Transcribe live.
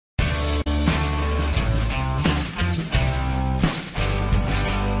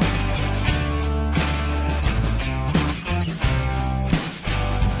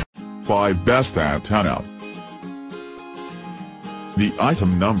5 Best Antenna. The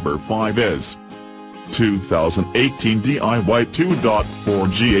item number 5 is 2018 DIY 2.4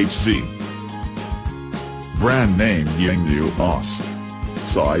 GHz. Brand name Yingyu Ost.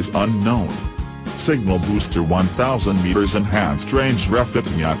 Size unknown. Signal booster 1000 meters enhanced range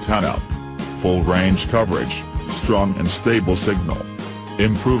refitting antenna. Full range coverage, strong and stable signal.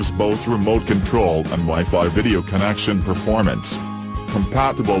 Improves both remote control and Wi-Fi video connection performance.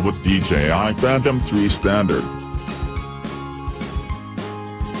 Compatible with DJI Phantom 3 standard.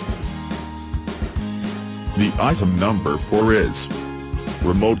 The item number 4 is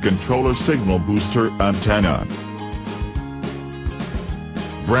Remote Controller Signal Booster Antenna.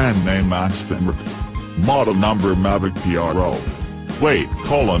 Brand name Max Finric. Model number Mavic Pro. Weight: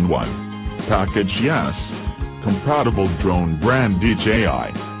 1. Package yes. Compatible drone brand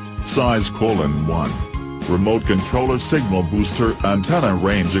DJI. Size: 1. Remote Controller Signal Booster Antenna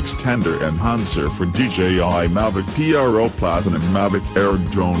Range Extender Enhancer for DJI Mavic Pro Platinum Mavic Air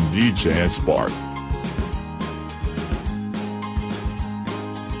Drone DJI Spark.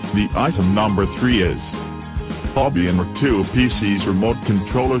 The item number 3 is Omnidirectional 2 PC's Remote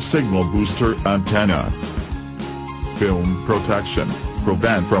Controller Signal Booster Antenna. Film protection,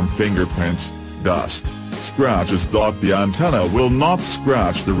 prevent from fingerprints, dust, scratches. The antenna will not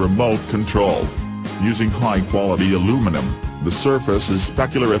scratch the remote control. Using high-quality aluminum, the surface is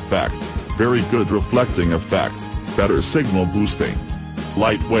specular effect, very good reflecting effect, better signal boosting.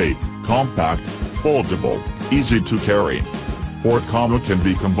 Lightweight, compact, foldable, easy to carry. 4 can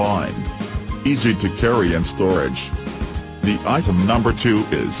be combined. Easy to carry and storage. The item number 2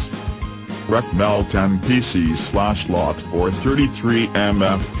 is DIYmall 10 PC/Lot 433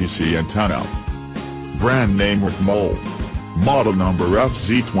 MFPC Antenna. Brand name DIYmall. Model number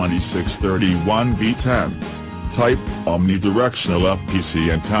FZ2631B10. Type Omnidirectional FPC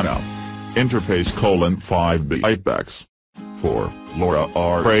Antenna. Interface: 5B IPEX. 4 Lora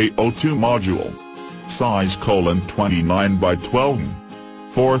RA02 Module. Size: 29 by 12.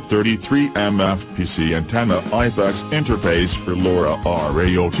 433 MFPC Antenna IPEX interface for Lora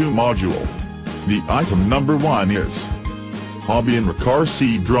RA02 module. The item number 1 is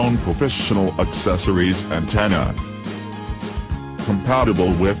Omnidirectional Drone Professional Accessories Antenna.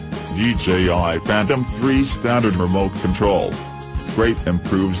 Compatible with DJI Phantom 3 standard remote control. Great,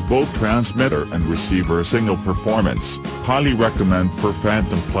 improves both transmitter and receiver signal performance. Highly recommend for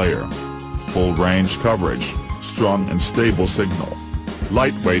Phantom player. Full range coverage, strong and stable signal.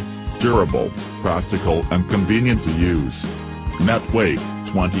 Lightweight, durable, practical and convenient to use. Net weight: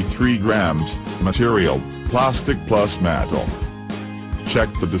 23 grams, material: plastic plus metal.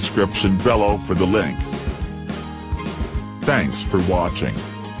 Check the description below for the link. Thanks for watching.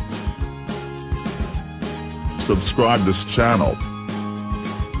 Subscribe this channel.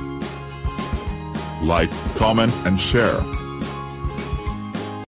 Like, comment and share.